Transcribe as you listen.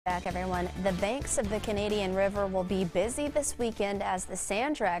Back, everyone. The banks of the Canadian River will be busy this weekend as the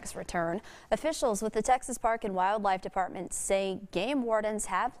sand drags return. Officials with the Texas Park and Wildlife Department say game wardens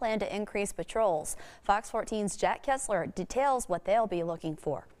have planned to increase patrols. Fox 14's Jack Kessler details what they'll be looking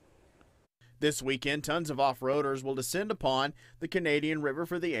for. This weekend, tons of off-roaders will descend upon the Canadian River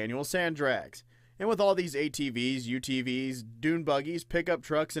for the annual sand drags. And with all these ATVs, UTVs, dune buggies, pickup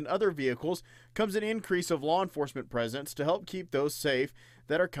trucks, and other vehicles comes an increase of law enforcement presence to help keep those safe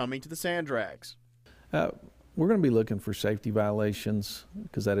that are coming to the sand drags. We're going to be looking for safety violations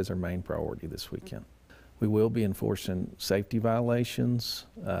because that is our main priority this weekend. We will be enforcing safety violations,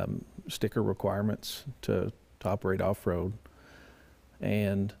 sticker requirements to operate off-road,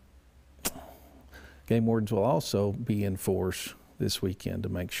 and game wardens will also be in force this weekend to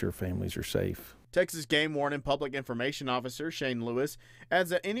make sure families are safe. Texas Game Warden Public Information Officer Shane Lewis adds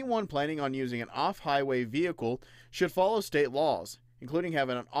that anyone planning on using an off-highway vehicle should follow state laws, including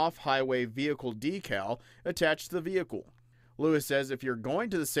having an off-highway vehicle decal attached to the vehicle. Lewis says if you're going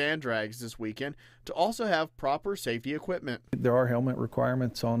to the sand drags this weekend, to also have proper safety equipment. There are helmet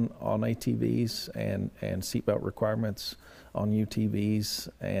requirements on ATVs and seatbelt requirements on UTVs,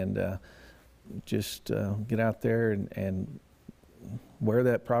 and just get out there and wear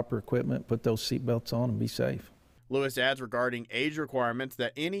that proper equipment, put those seatbelts on, and be safe. Lewis adds regarding age requirements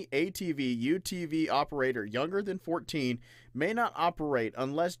that any ATV, UTV operator younger than 14 may not operate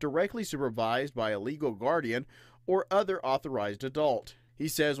unless directly supervised by a legal guardian or other authorized adult. He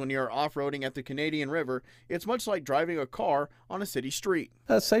says when you're off-roading at the Canadian River, it's much like driving a car on a city street.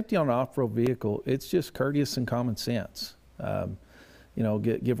 Safety on an off-road vehicle, it's just courteous and common sense. You know,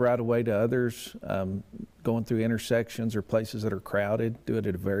 give right of way to others, going through intersections or places that are crowded, do it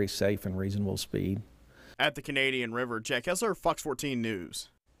at a very safe and reasonable speed. At the Canadian River, Jack Kessler, Fox 14 News.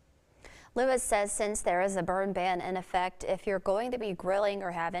 Lewis says since there is a burn ban in effect, if you're going to be grilling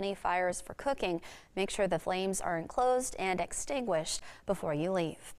or have any fires for cooking, make sure the flames are enclosed and extinguished before you leave.